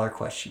 $1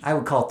 question. I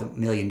would call it the $1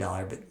 million,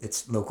 but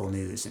it's local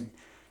news in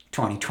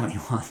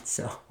 2021,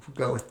 so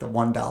we'll go with the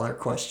 $1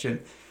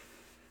 question.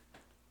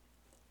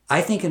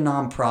 I think a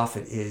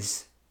nonprofit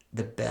is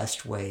the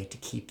best way to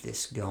keep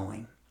this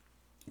going.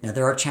 Now,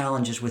 there are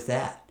challenges with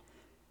that.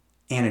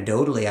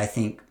 Anecdotally, I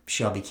think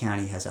Shelby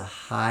County has a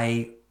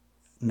high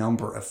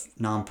number of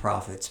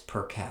nonprofits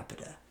per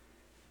capita.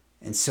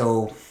 And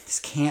so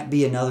this can't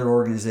be another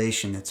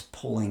organization that's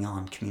pulling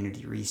on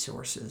community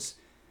resources.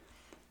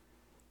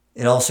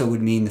 It also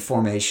would mean the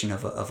formation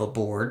of a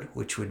board,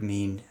 which would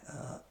mean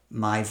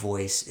my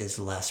voice is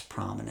less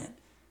prominent.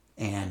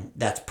 And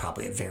that's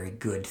probably a very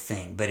good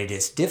thing. But it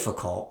is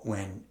difficult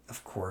when,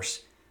 of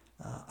course,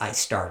 I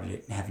started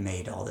it and have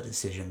made all the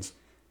decisions,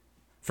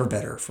 for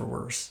better or for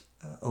worse,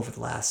 over the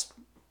last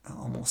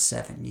almost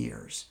 7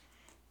 years.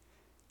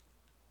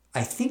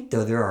 I think,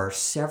 though, there are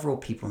several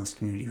people in this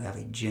community who have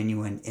a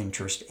genuine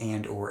interest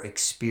and or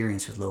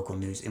experience with local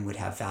news and would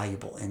have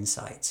valuable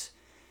insights.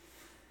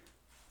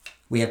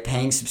 We have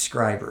paying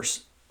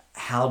subscribers.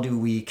 How do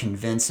we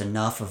convince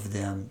enough of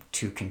them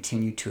to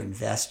continue to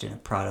invest in a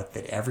product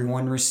that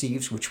everyone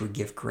receives, which would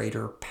give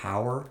greater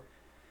power,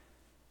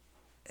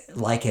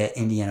 like at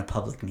Indiana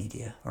Public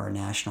Media or a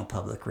National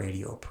Public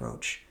Radio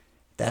approach?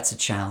 That's a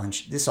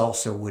challenge. This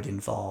also would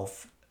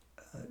involve,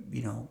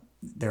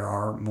 there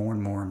are more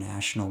and more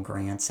national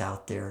grants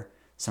out there.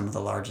 Some of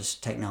the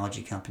largest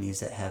technology companies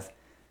that have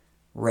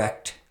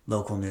wrecked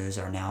local news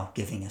are now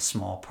giving a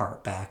small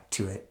part back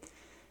to it.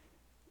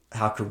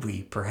 How could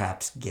we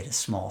perhaps get a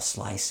small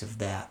slice of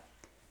that,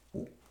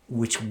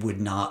 which would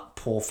not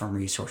pull from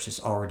resources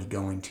already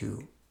going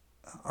to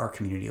our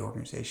community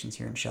organizations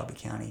here in Shelby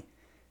County?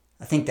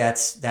 I think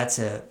that's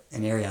an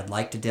area I'd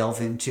like to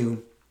delve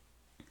into.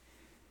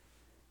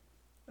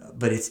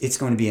 But it's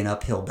going to be an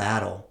uphill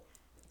battle.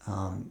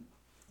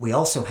 We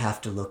also have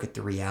to look at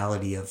the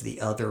reality of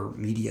the other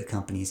media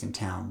companies in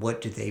town.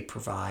 What do they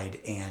provide,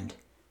 and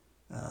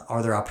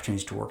are there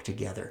opportunities to work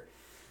together?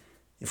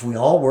 If we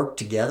all work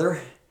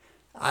together,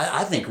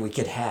 I think we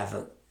could have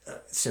a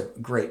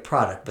great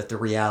product, but the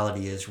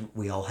reality is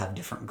we all have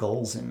different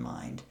goals in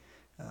mind.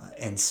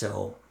 And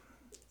so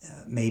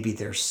maybe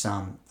there's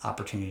some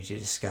opportunity to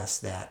discuss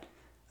that.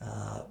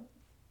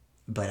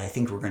 But I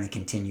think we're going to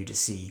continue to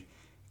see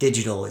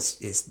digital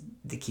is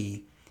the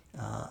key,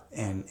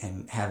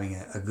 and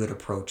having a good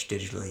approach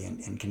digitally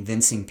and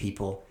convincing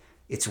people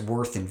it's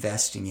worth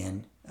investing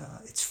in.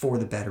 It's for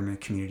the betterment of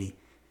community.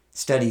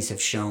 Studies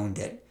have shown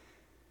that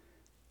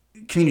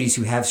communities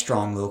who have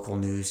strong local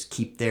news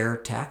keep their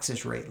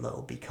taxes rate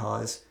low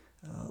because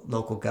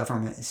local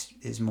government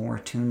is more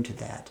attuned to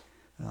that.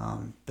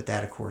 But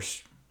that, of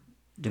course,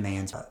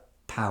 demands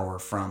power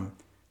from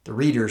the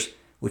readers,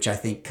 which I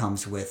think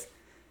comes with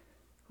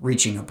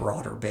reaching a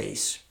broader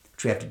base,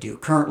 which we have to do.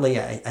 Currently,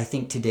 I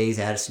think today's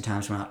Addison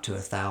Times went out to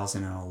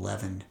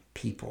 1,011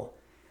 people.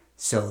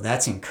 So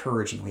that's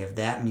encouraging. We have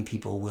that many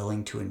people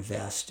willing to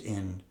invest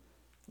in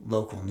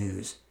local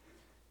news.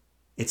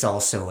 It's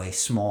also a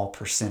small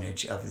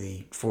percentage of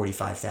the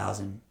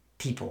 45,000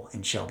 people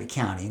in Shelby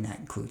County, and that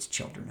includes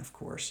children, of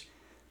course.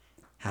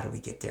 How do we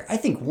get there? I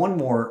think one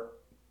more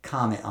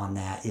comment on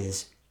that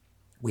is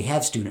we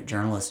have student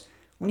journalists.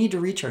 We need to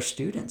reach our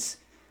students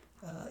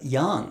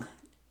young,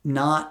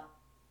 not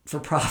for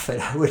profit.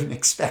 I wouldn't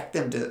expect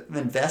them to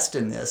invest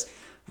in this.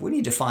 We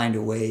need to find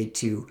a way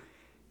to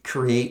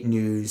create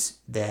news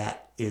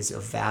that is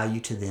of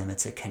value to them.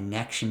 It's a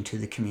connection to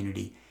the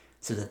community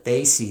so that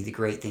they see the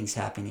great things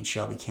happening in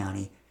Shelby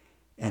County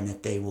and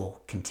that they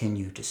will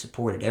continue to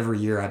support it. Every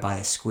year I buy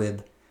a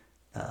Squibb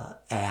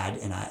ad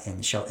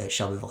at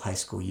Shelbyville High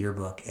School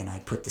yearbook, and I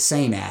put the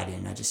same ad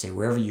in. I just say,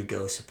 wherever you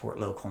go, support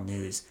local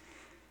news.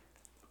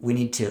 We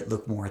need to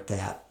look more at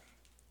that.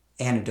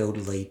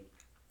 Anecdotally,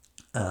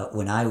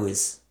 when I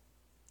was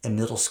a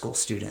middle school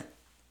student,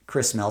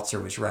 Chris Meltzer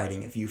was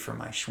writing A View from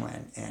My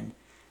Schwinn, and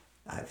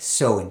I was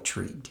so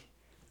intrigued.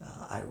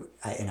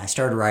 I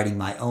started writing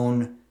my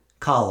own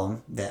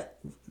column that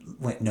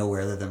went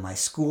nowhere other than my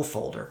school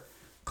folder,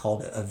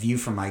 called A View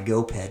from My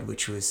GoPed,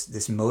 which was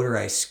this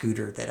motorized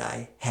scooter that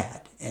I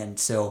had. And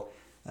so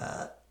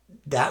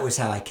that was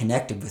how I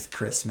connected with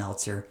Chris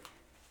Meltzer.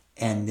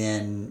 And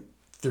then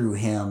through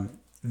him,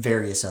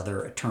 various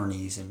other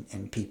attorneys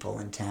and people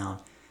in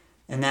town.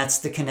 And that's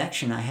the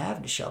connection I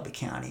have to Shelby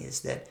County,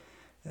 is that,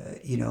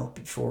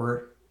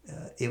 before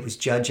it was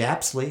Judge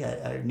Apsley,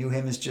 I knew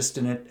him as just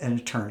an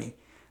attorney.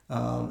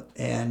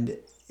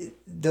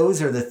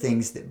 Those are the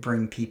things that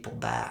bring people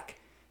back.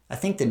 I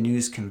think the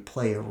news can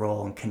play a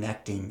role in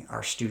connecting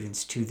our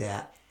students to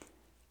that,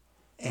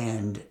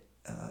 and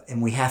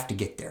we have to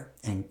get there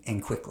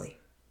and quickly.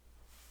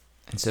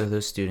 And so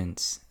those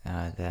students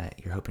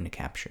that you're hoping to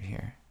capture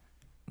here,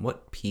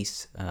 what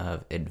piece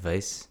of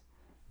advice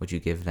would you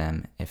give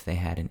them if they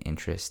had an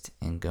interest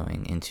in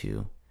going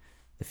into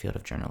the field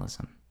of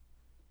journalism?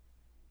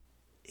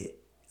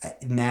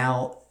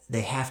 Now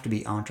they have to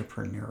be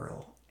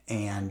entrepreneurial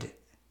and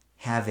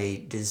have a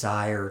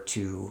desire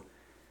to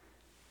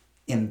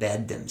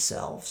embed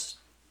themselves.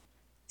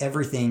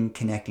 Everything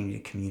connecting to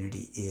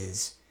community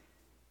is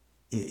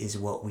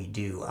what we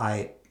do.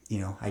 I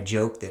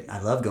joke that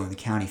I love going to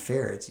the county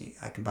fair.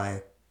 I can buy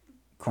a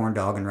corn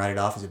dog and write it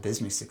off as a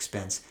business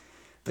expense.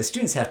 But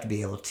students have to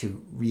be able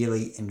to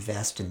really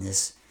invest in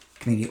this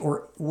community,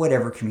 or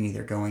whatever community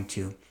they're going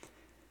to.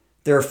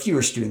 There are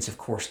fewer students, of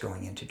course,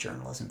 going into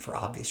journalism for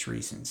obvious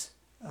reasons.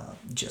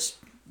 Just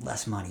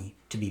less money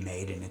to be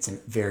made, and it's a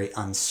very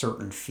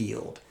uncertain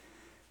field.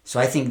 So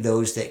I think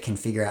those that can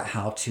figure out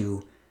how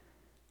to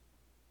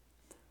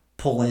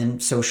pull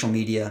in social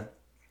media,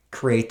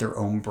 create their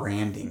own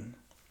branding,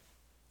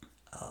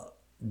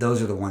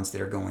 those are the ones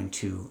that are going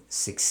to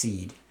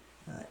succeed.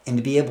 And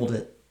to be able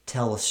to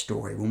tell a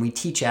story. When we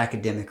teach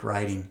academic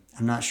writing,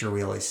 I'm not sure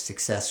we always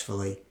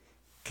successfully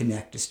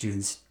connect to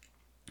students.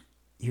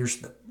 Here's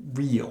the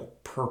real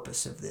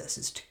purpose of this,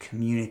 is to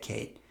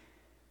communicate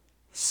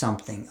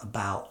something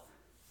about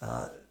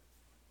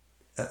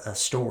a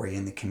story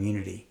in the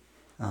community.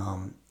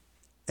 And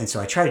so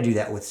I try to do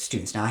that with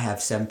students. Now I have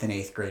 7th and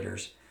 8th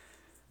graders.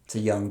 It's a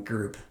young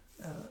group,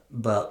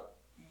 but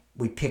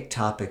we pick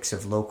topics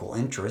of local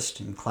interest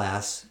in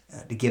class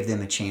to give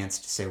them a chance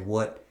to say,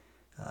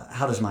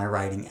 how does my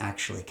writing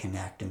actually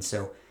connect? And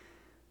so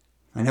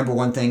my number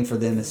one thing for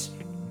them is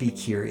be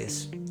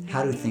curious.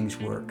 How do things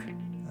work?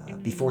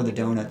 Before the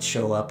donuts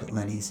show up at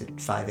Lenny's at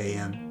 5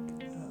 a.m.,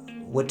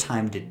 what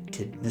time did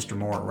Mr.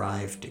 Moore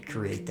arrive to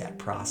create that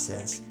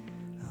process?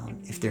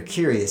 If they're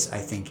curious, I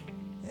think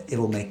it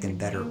will make them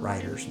better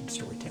writers and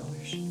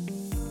storytellers.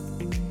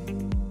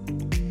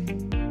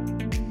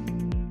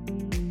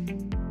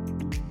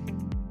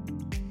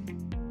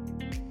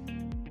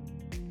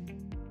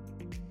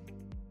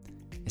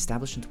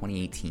 Established in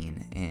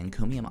 2018,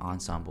 Encomium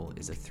Ensemble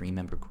is a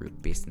 3-member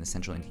group based in the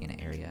central Indiana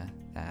area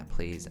that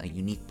plays a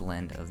unique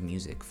blend of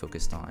music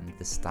focused on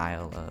the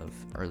style of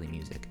early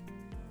music.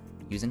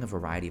 Using a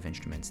variety of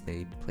instruments,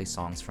 they play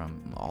songs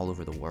from all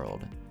over the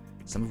world,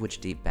 some of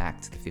which date back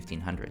to the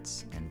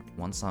 1500s, and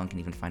one song can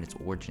even find its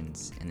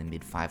origins in the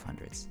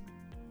mid-500s.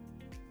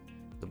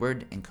 The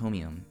word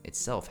encomium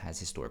itself has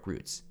historic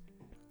roots.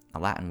 A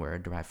Latin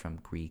word derived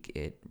from Greek,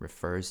 it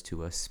refers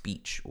to a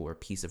speech or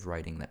piece of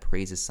writing that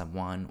praises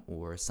someone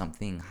or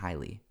something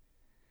highly.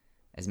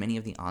 As many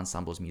of the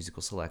ensemble's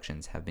musical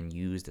selections have been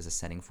used as a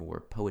setting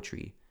for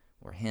poetry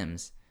or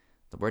hymns,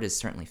 the word is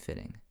certainly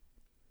fitting.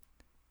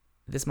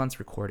 This month's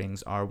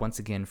recordings are once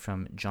again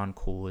from John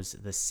Cole's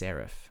The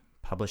Seraph,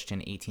 published in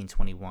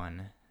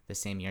 1821, the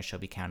same year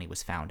Shelby County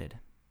was founded.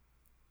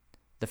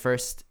 The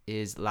first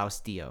is Laus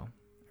Dio,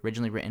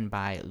 originally written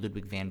by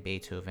Ludwig van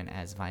Beethoven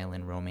as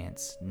Violin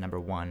Romance No.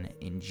 1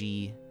 in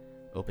G,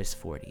 Opus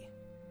 40.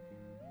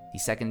 The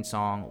second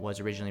song was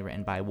originally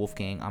written by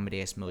Wolfgang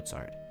Amadeus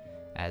Mozart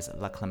as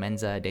La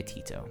Clemenza de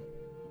Tito,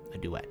 a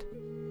duet.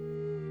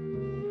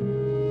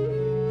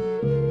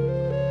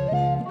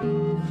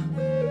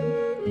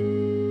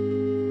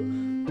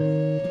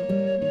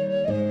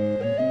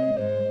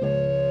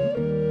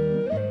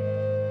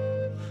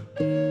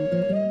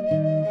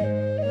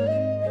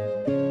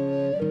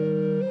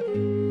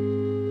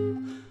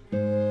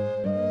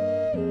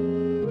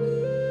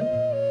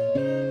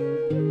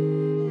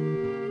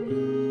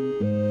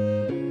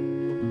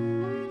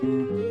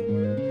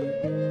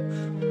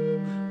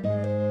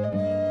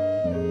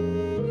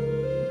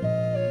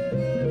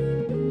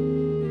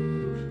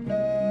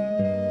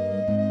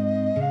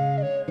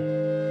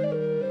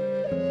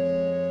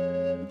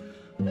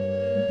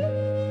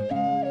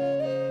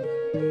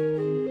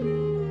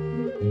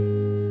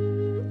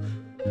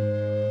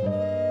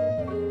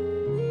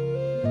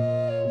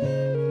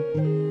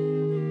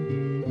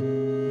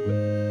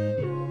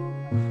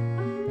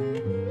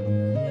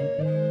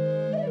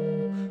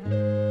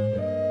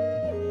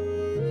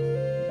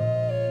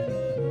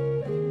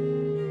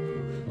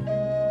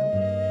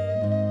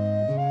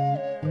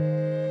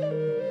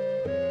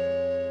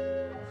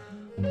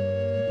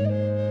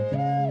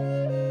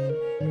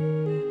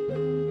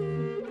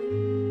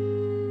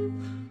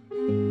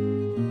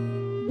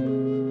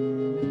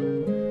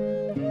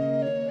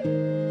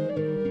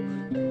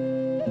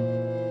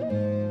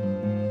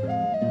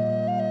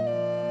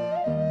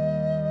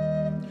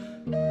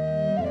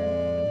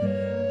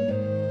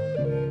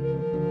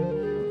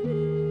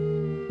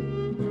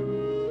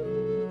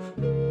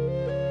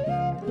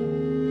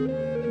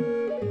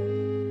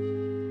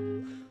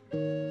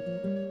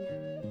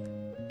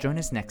 Join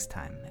us next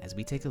time as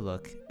we take a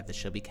look at the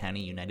Shelby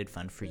County United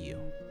Fund for You.